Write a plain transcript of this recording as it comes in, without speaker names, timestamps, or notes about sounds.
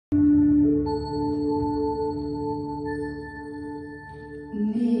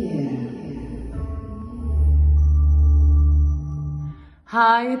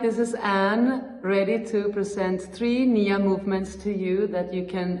Hi, this is Anne, ready to present 3 Nia movements to you that you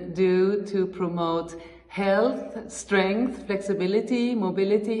can do to promote health, strength, flexibility,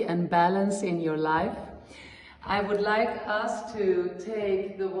 mobility and balance in your life. I would like us to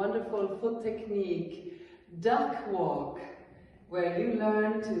take the wonderful foot technique, duck walk, where you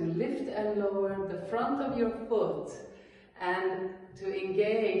learn to lift and lower the front of your foot and to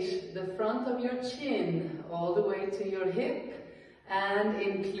engage the front of your chin all the way to your hip, and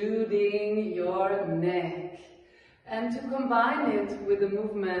including your neck, and to combine it with a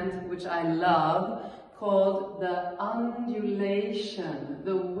movement which I love called the undulation,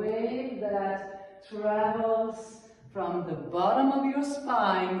 the wave that travels from the bottom of your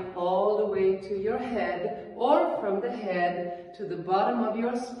spine all the way to your head, or from the head to the bottom of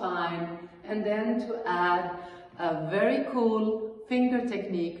your spine, and then to add a very cool finger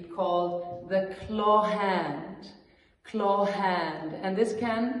technique called the claw hand. Claw hand, and this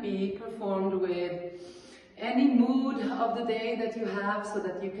can be performed with any mood of the day that you have, so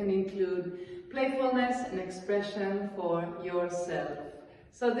that you can include playfulness and expression for yourself.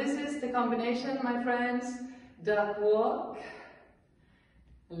 So this is the combination, my friends: duck walk,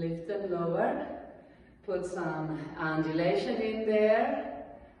 lift and lower, put some undulation in there,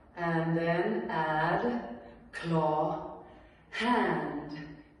 and then add claw hand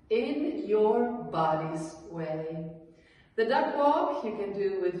in your body's way. The duck walk you can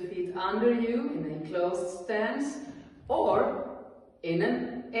do with feet under you in a closed stance, or in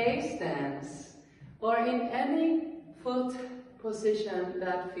an A stance, or in any foot position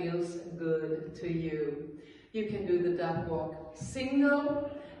that feels good to you. You can do the duck walk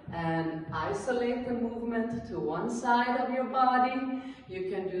single and isolate the movement to one side of your body. You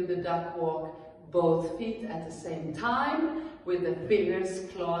can do the duck walk both feet at the same time with the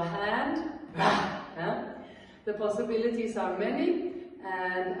fingers claw hand. The possibilities are many,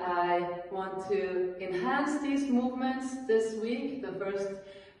 and I want to enhance these movements this week, the first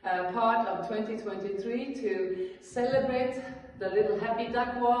part of 2023, to celebrate the little happy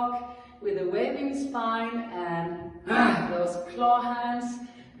duck walk with a waving spine and those claw hands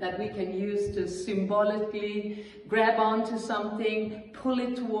that we can use to symbolically grab onto something, pull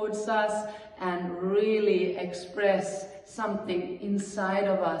it towards us, and really express something inside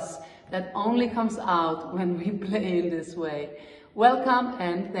of us that only comes out when we play in this way. Welcome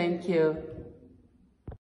and thank you.